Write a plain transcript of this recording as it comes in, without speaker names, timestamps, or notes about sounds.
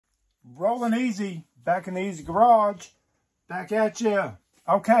Rolling easy, back in the easy garage, back at you.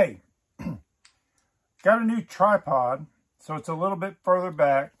 Okay, got a new tripod, so it's a little bit further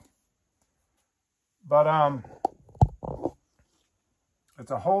back, but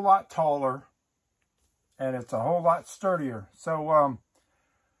it's a whole lot taller and it's a whole lot sturdier. So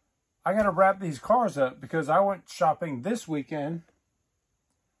I got to wrap these cars up because I went shopping this weekend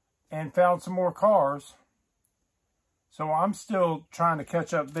and found some more cars. So I'm still trying to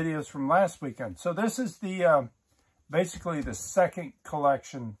catch up videos from last weekend. So this is the basically the second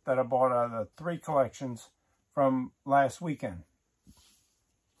collection that I bought out of the 3 collections from last weekend.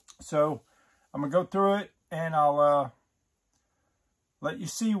 So I'm going to go through it and I'll let you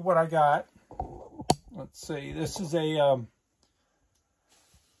see what I got. Let's see. This is a...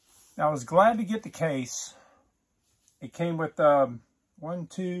 I was glad to get the case. It came with 1,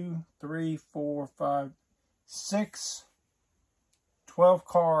 2, 3, 4, 5, 6, 12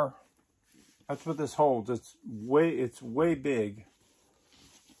 car. That's what this holds. It's way big.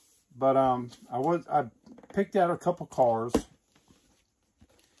 But I picked out a couple cars,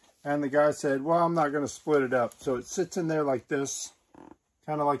 and the guy said, "Well, I'm not going to split it up." So it sits in there like this,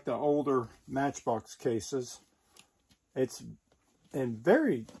 kind of like the older Matchbox cases. It's in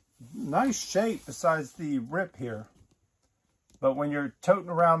very nice shape besides the rip here. But when you're toting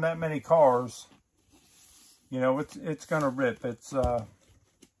around that many cars, you know, it's going to rip. It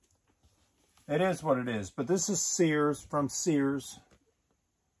is what it is. But this is Sears, from Sears.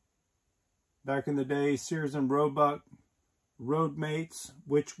 Back in the day, Sears and Roebuck Roadmates,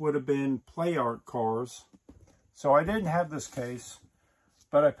 which would have been Play Art cars. So I didn't have this case,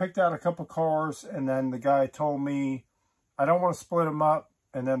 but I picked out a couple cars, and then the guy told me I don't want to split them up.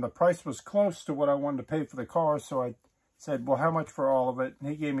 And then the price was close to what I wanted to pay for the cars, so I said, well, how much for all of it? And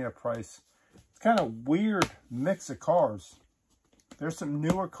he gave me a price. It's kind of weird mix of cars. There's some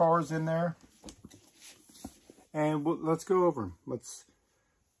newer cars in there. And let's go over them. Let's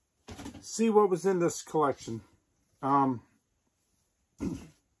see what was in this collection.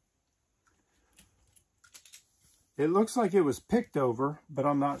 It looks like it was picked over, but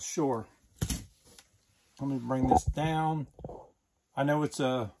I'm not sure. Let me bring this down. I know it's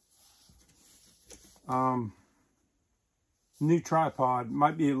a new tripod.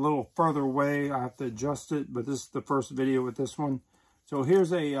 Might be a little further away. I have to adjust it, but this is the first video with this one. So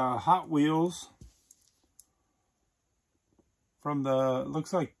here's a Hot Wheels from the,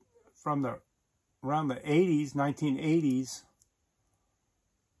 looks like from the around the 80s, 1980s.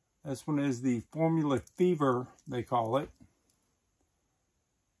 This one is the Formula Fever, they call it.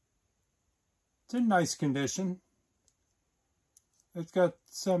 It's in nice condition. It's got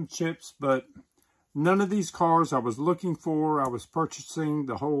some chips, but none of these cars I was looking for. I was purchasing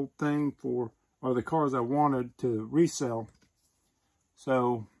the whole thing for, or the cars I wanted to resell.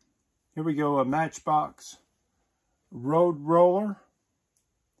 So here we go, a Matchbox Road Roller.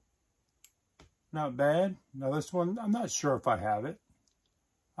 Not bad. Now this one, I'm not sure if I have it.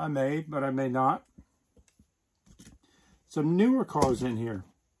 I may, but I may not. Some newer cars in here.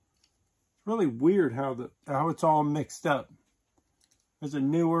 It's really weird how it's all mixed up. There's a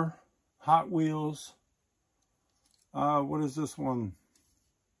newer Hot Wheels. What is this one?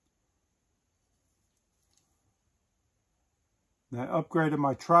 I upgraded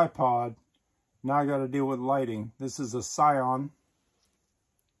my tripod. Now I got to deal with lighting. This is a Scion.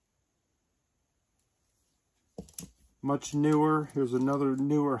 Much newer. Here's another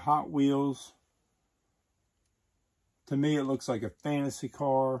newer Hot Wheels. To me, it looks like a fantasy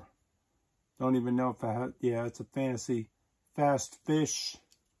car. Don't even know if I have... Yeah, it's a fantasy. Fast Fish.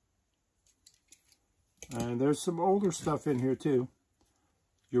 And there's some older stuff in here too.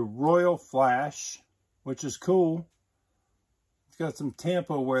 Your Royal Flash, which is cool. It's got some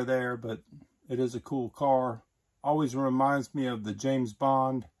Tampa wear there, but it is a cool car. Always reminds me of the James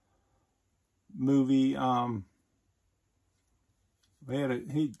Bond movie.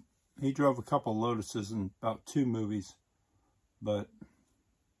 He drove a couple Lotuses in about 2 movies, but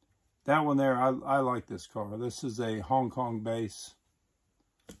that one there, I like this car. This is a Hong Kong base.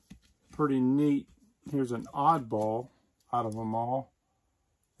 Pretty neat. Here's an oddball out of them all.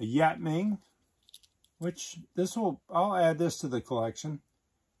 A Yatming, which I'll add this to the collection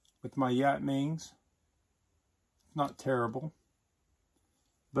with my Yatmings. Not terrible.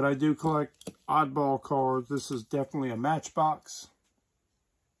 But I do collect oddball cars. This is definitely a Matchbox.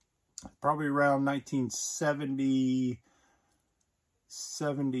 Probably around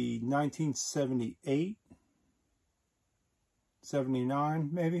 1978, 79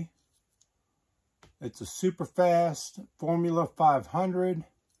 maybe. It's a super fast Formula 500.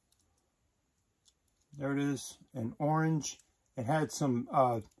 There it is in orange. It had some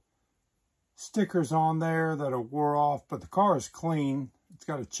stickers on there that are wore off, but the car is clean. It's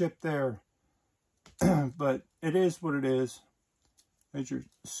got a chip there, but it is what it is. There's your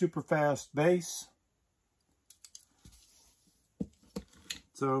super fast base.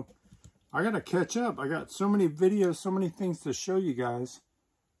 So I gotta catch up. I got so many videos, so many things to show you guys.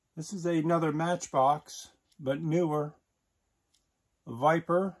 This is another Matchbox, but newer.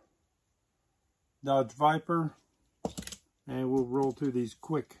 Viper, Dodge Viper, and we'll roll through these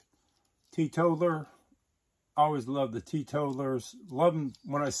quick. Teetotaler. I always love the teetotalers. Love them.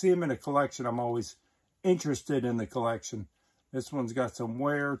 When I see them in a collection, I'm always interested in the collection. This one's got some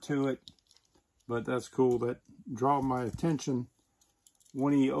wear to it, but that's cool. That draw my attention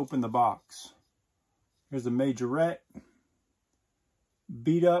when he opened the box. Here's a Majorette.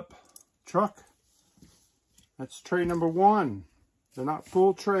 Beat up truck. That's tray number 1. They're not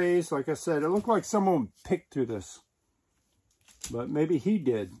full trays. Like I said, it looked like someone picked through this. But maybe he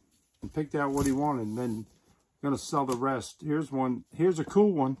did and picked out what he wanted and then going to sell the rest. Here's one. Here's a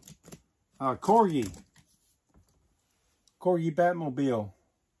cool one. Corgi. Corgi Batmobile.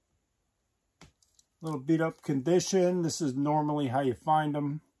 Little beat up condition. This is normally how you find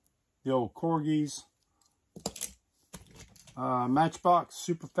them. The old Corgis. Matchbox,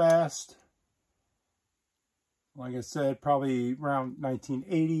 super fast. Like I said, probably around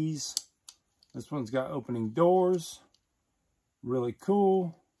 1980s. This one's got opening doors. Really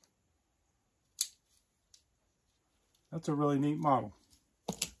cool. That's a really neat model.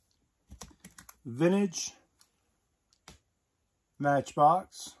 Vintage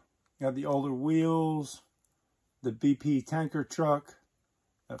Matchbox. Got the older wheels. The BP tanker truck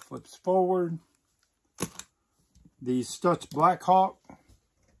that flips forward. The Stutz Blackhawk,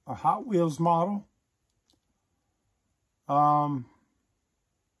 a Hot Wheels model.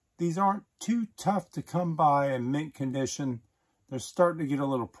 These aren't too tough to come by in mint condition. They're starting to get a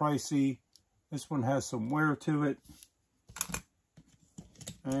little pricey. This one has some wear to it.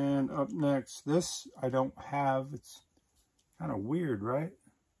 And up next, this I don't have. It's kind of weird, right?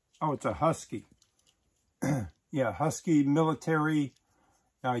 Oh, it's a Husky. Yeah, Husky Military.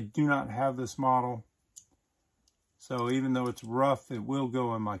 Now, I do not have this model. So even though it's rough, it will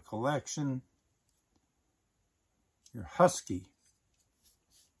go in my collection. Your Husky.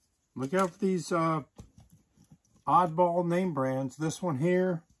 Look out for these oddball name brands. This one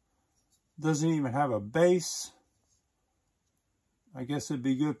here doesn't even have a base. I guess it'd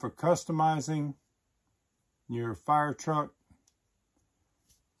be good for customizing your fire truck.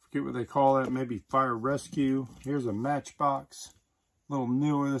 Forget what they call that. Maybe fire rescue. Here's a Matchbox. A little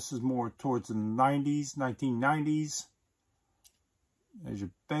newer. This is more towards the 90s, 1990s. There's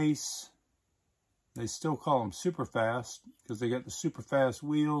your base. They still call them super fast because they got the super fast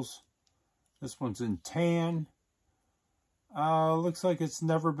wheels. This one's in tan. Looks like it's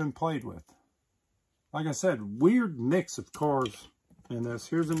never been played with. Like I said, weird mix of cars in this.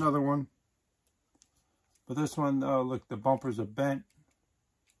 Here's another one. But this one, look, the bumpers are bent.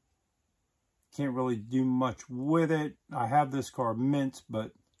 Can't really do much with it. I have this car mint,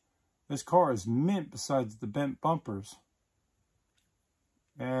 but this car is mint besides the bent bumpers.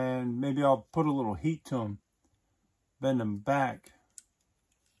 And maybe I'll put a little heat to them. Bend them back.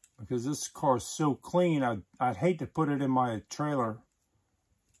 Because this car is so clean, I'd hate to put it in my trailer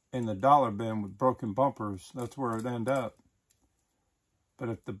in the dollar bin with broken bumpers. That's where it'd end up. But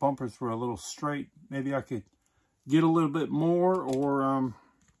if the bumpers were a little straight, maybe I could get a little bit more or,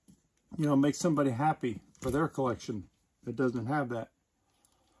 you know, make somebody happy for their collection that doesn't have that.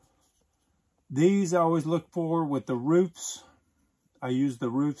 These I always look for with the roofs. I use the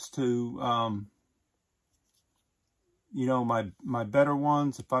roofs to, you know, my better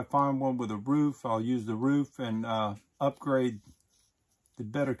ones. If I find one with a roof, I'll use the roof and upgrade the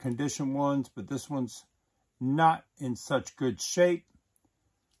better condition ones. But this one's not in such good shape.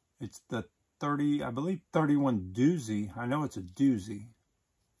 It's the 30, I believe 31 doozy. I know it's a doozy.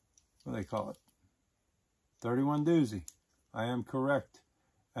 What do they call it? 31 doozy. I am correct.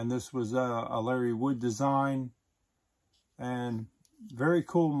 And this was a Larry Wood design. And very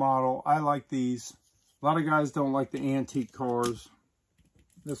cool model. I like these. A lot of guys don't like the antique cars.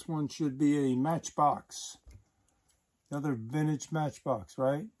 This one should be a Matchbox. Another vintage Matchbox,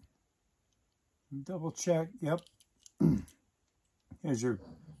 right? Double check. Yep. Here's your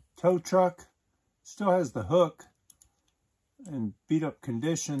tow truck. Still has the hook in beat up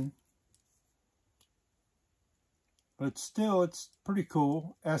condition. But still, it's pretty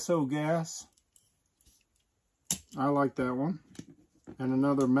cool. SO gas. I like that one. And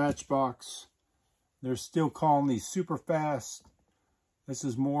another Matchbox. They're still calling these super fast. This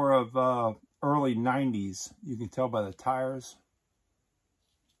is more of early 90s. You can tell by the tires.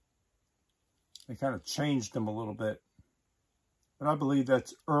 They kind of changed them a little bit. But I believe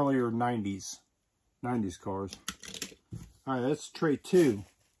that's earlier 90s cars. All right, that's tray 2.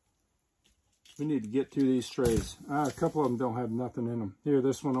 We need to get through these trays. A couple of them don't have nothing in them. Here,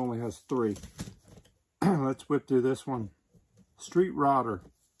 this one only has 3. Let's whip through this one. Street Rodder.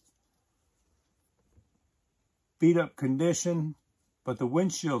 Beat up condition, but the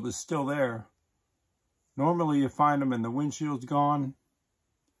windshield is still there. Normally you find them and the windshield's gone,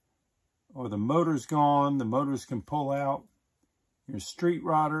 or the motor's gone, the motors can pull out. Your Street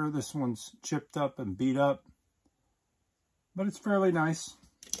Rodder, this one's chipped up and beat up, but it's fairly nice.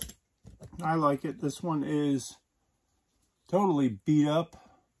 I like it. This one is totally beat up.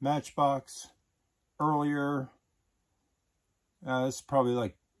 Matchbox, earlier. It's probably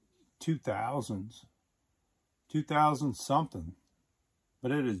like 2000s. 2000 something.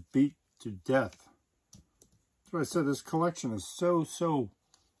 But it is beat to death. That's why I said this collection is so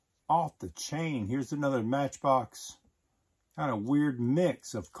off the chain. Here's another Matchbox. Kind of weird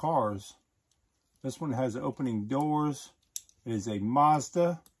mix of cars. This one has opening doors. It is a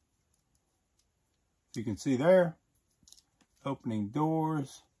Mazda. You can see there, opening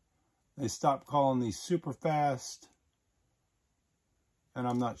doors. They stopped calling these super fast, and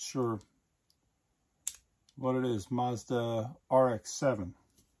I'm not sure what it is. Mazda RX-7.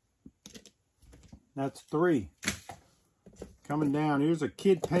 That's 3. Coming down, here's a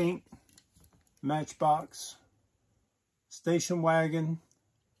Kid Paint Matchbox station wagon.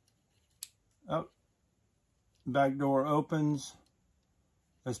 Oh, back door opens.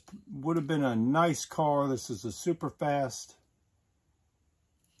 This would have been a nice car. This is a super fast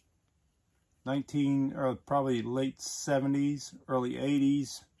 19 or probably late 70s, early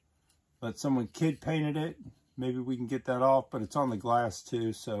 80s, but someone kid painted it. Maybe we can get that off, but it's on the glass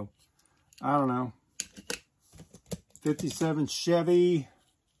too, so I don't know. 57 Chevy,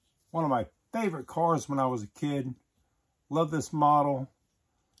 one of my favorite cars when I was a kid. Love this model.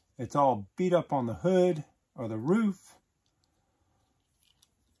 It's all beat up on the hood or the roof.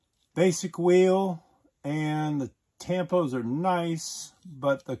 Basic wheel, and the tampos are nice,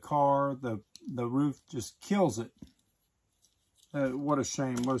 but the car, the roof just kills it. What a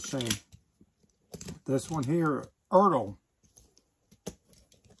shame, what a shame. This one here, Ertl.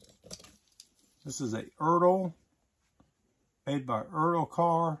 This is a Ertl, made by Ertl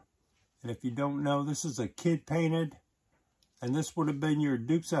Car. And if you don't know, this is a kid painted, and this would have been your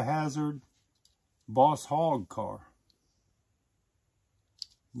Dukes of Hazzard Boss Hog car.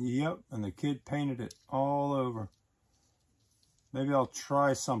 Yep, and the kid painted it all over. Maybe I'll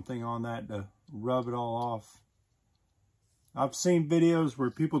try something on that to rub it all off. I've seen videos where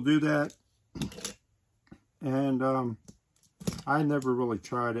people do that, and I never really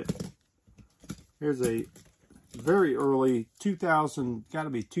tried it. Here's a very early 2000, got to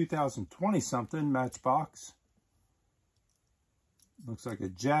be 2020 something Matchbox. Looks like a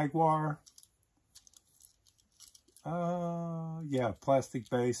Jaguar. Yeah, plastic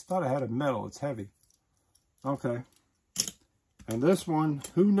base. Thought it had a metal. It's heavy. Okay. And this one,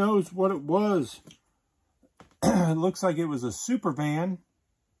 who knows what it was? It looks like it was a super van.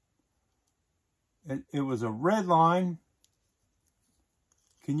 It was a red line.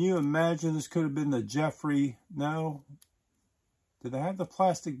 Can you imagine this could have been the Jeffrey? No. Did they have the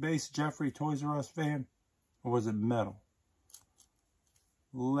plastic base Jeffrey Toys R Us van? Or was it metal?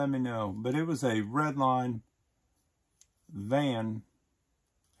 Let me know. But it was a red line van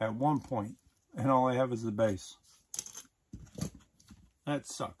at one point, and all I have is the base. That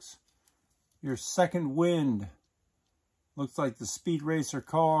sucks. Your Second Wind. Looks like the Speed Racer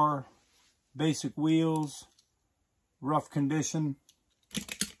car. Basic wheels. Rough condition.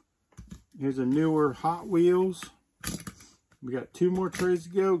 Here's a newer Hot Wheels. We got 2 more trays to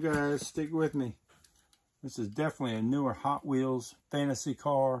go, guys. Stick with me. This is definitely a newer Hot Wheels fantasy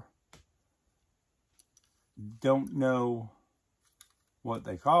car. Don't know what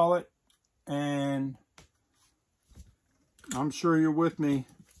they call it, and I'm sure you're with me.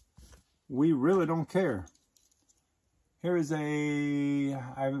 We really don't care. Here is I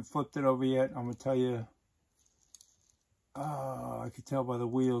haven't flipped it over yet. I'm going to tell you. I could tell by the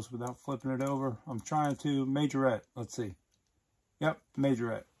wheels without flipping it over. I'm trying to. Majorette. Let's see. Yep,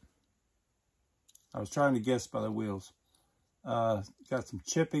 Majorette. I was trying to guess by the wheels. Got some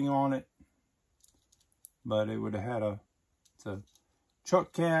chipping on it, but it would have had it's a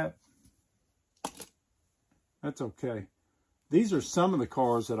truck cab. That's okay. These are some of the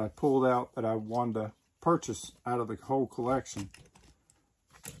cars that I pulled out that I wanted to purchase out of the whole collection.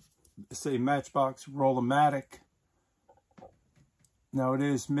 It's a Matchbox Roll-O-Matic. Now it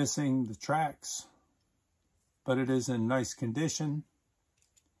is missing the tracks, but it is in nice condition.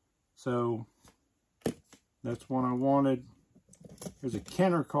 So That's one I wanted. Here's a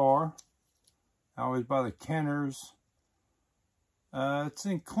Kenner car. I always buy the Kenners. It's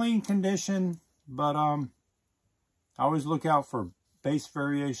in clean condition, but I always look out for base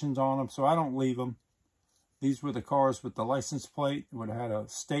variations on them, so I don't leave them. These were the cars with the license plate. It would have had a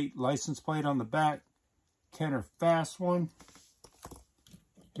state license plate on the back. Kenner Fast one.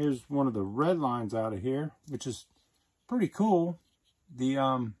 Here's one of the red lines out of here, which is pretty cool. The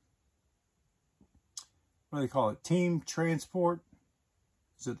what do they call it? Team Transport.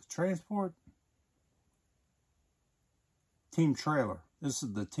 Is it the Transport? Team Trailer. This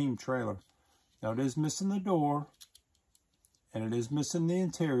is the Team Trailer. Now it is missing the door, and it is missing the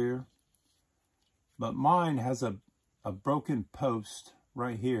interior, but mine has a broken post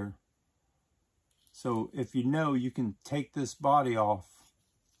right here. So if you know, you can take this body off.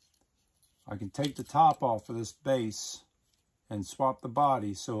 I can take the top off of this base and swap the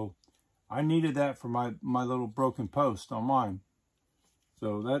body. So I needed that for my little broken post on mine.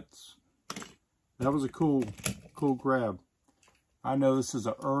 So that was a cool grab. I know this is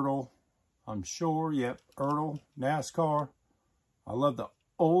a Ertl, I'm sure. Yep, Ertl, NASCAR. I love the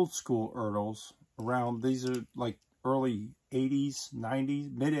old school Ertls around. These are like early 80s,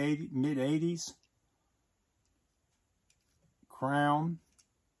 90s, mid 80s. Crown.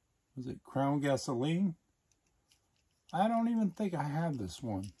 Was it Crown Gasoline? I don't even think I have this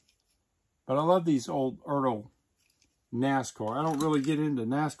one. But I love these old Ertl NASCAR. I don't really get into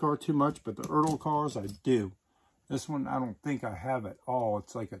NASCAR too much, but the Ertl cars I do. This one I don't think I have at all.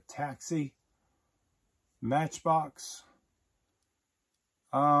 It's like a taxi. Matchbox.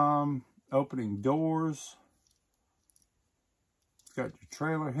 Opening doors. It's got your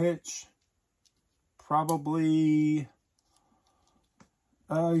trailer hitch. Probably...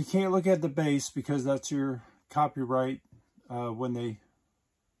 you can't look at the base because that's your copyright when they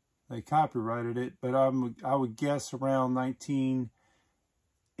copyrighted it. But I would guess around 1980s,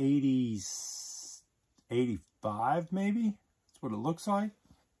 85 maybe. That's what it looks like.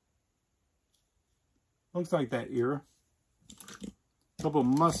 Looks like that era. A couple of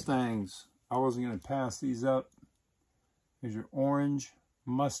Mustangs. I wasn't going to pass these up. Here's your orange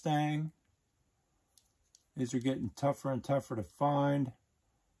Mustang. These are getting tougher and tougher to find.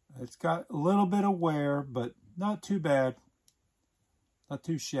 It's got a little bit of wear, but not too bad. Not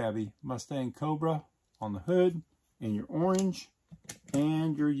too shabby. Mustang Cobra on the hood, and your orange,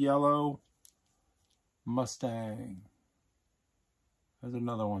 and your yellow Mustang. There's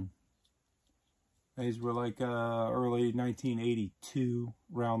another one. These were like early 1982,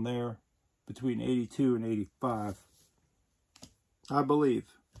 around there, between 82 and 85, I believe.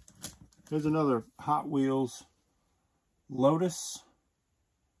 There's another Hot Wheels Lotus.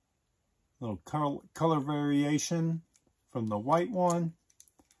 Little color variation from the white one.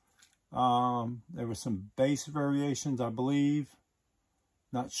 There were some base variations, I believe.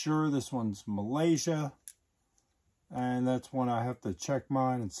 Not sure. This one's Malaysia. And that's one I have to check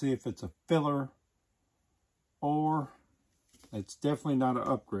mine and see if it's a filler or it's definitely not an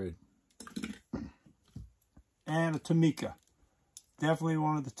upgrade. And a Tamica. Definitely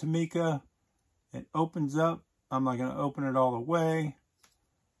one of the Tamica. It opens up. I'm not going to open it all the way.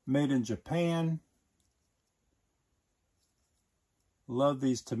 Made in Japan. Love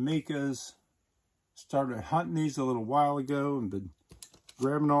these Tamicas. Started hunting these a little while ago and been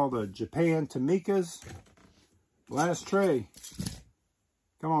grabbing all the Japan Tamicas. Last tray.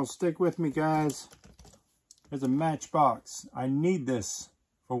 Come on, stick with me, guys. There's a Matchbox. I need this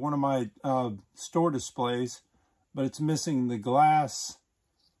for one of my store displays, but it's missing the glass.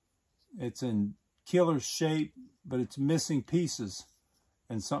 It's in killer shape, but it's missing pieces.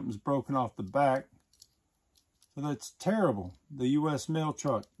 And something's broken off the back. So that's terrible. The U.S. mail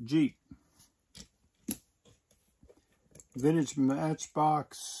truck, Jeep. Vintage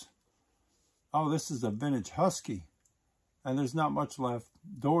Matchbox. Oh, this is a vintage Husky. And there's not much left.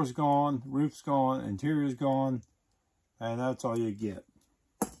 Door's gone, roof's gone, interior's gone. And that's all you get.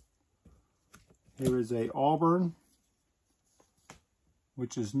 Here is a Auburn,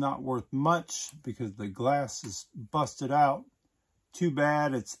 which is not worth much because the glass is busted out. Too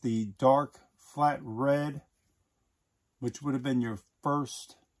bad it's the dark flat red, which would have been your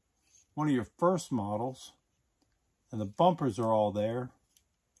first, one of your first models. And the bumpers are all there.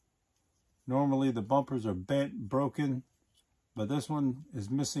 Normally the bumpers are bent, broken, but this one is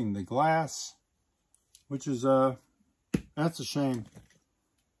missing the glass, which is that's a shame.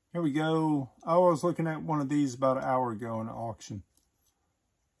 Here we go. I was looking at one of these about an hour ago in an auction.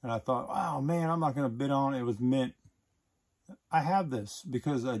 And I thought, wow, man, I'm not going to bid on it. It was mint. I have this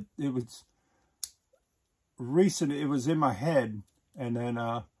because it was recent. It was in my head. And then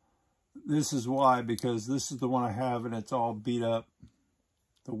This is why, because this is the one I have and it's all beat up.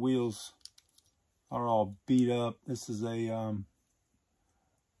 The wheels are all beat up. This is a,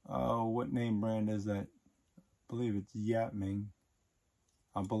 what name brand is that? I believe it's Yatming.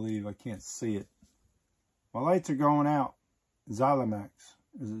 I believe, I can't see it. My lights are going out. Zylomax.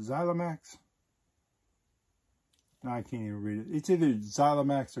 Is it Zylomax? No, I can't even read it. It's either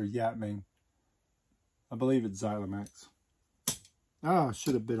Zylomax or Yatming. I believe it's Zylomax. Ah, I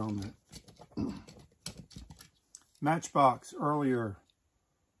should have bid on that. Matchbox earlier.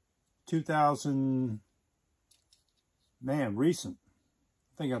 2000. Man, recent.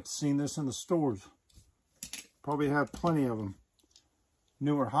 I think I've seen this in the stores. Probably have plenty of them.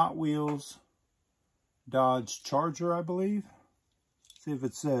 Newer Hot Wheels. Dodge Charger, I believe. See if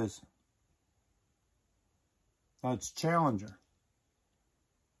it says. Dodge Challenger.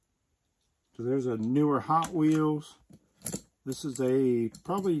 So there's a newer Hot Wheels. This is a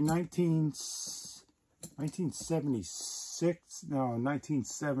probably 1976, no,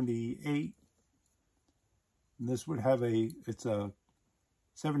 1978. And this would have it's a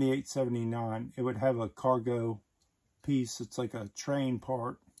 78, 79. It would have a cargo piece. It's like a train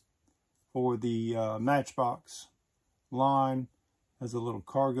part for the Matchbox line. Has a little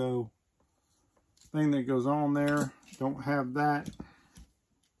cargo thing that goes on there. Don't have that.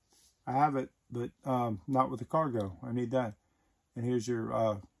 I have it, but not with the cargo. I need that. And here's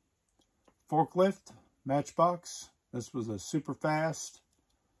your forklift Matchbox. This was a super fast.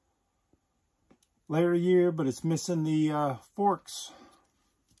 Later year, but it's missing the forks.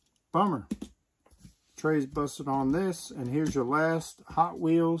 Bummer. Tray's busted on this. And here's your last Hot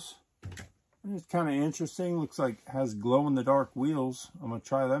Wheels. It's kind of interesting. Looks like it has glow-in-the-dark wheels. I'm going to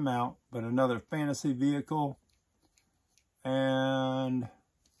try them out. But another fantasy vehicle. And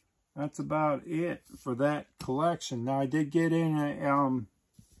that's about it for that collection. Now, I did get in a,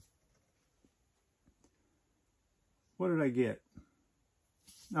 what did I get?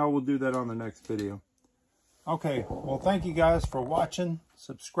 Oh, we'll do that on the next video. Okay, well, thank you guys for watching,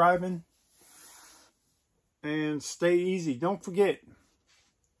 subscribing, and stay easy. Don't forget,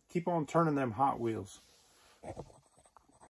 keep on turning them Hot Wheels.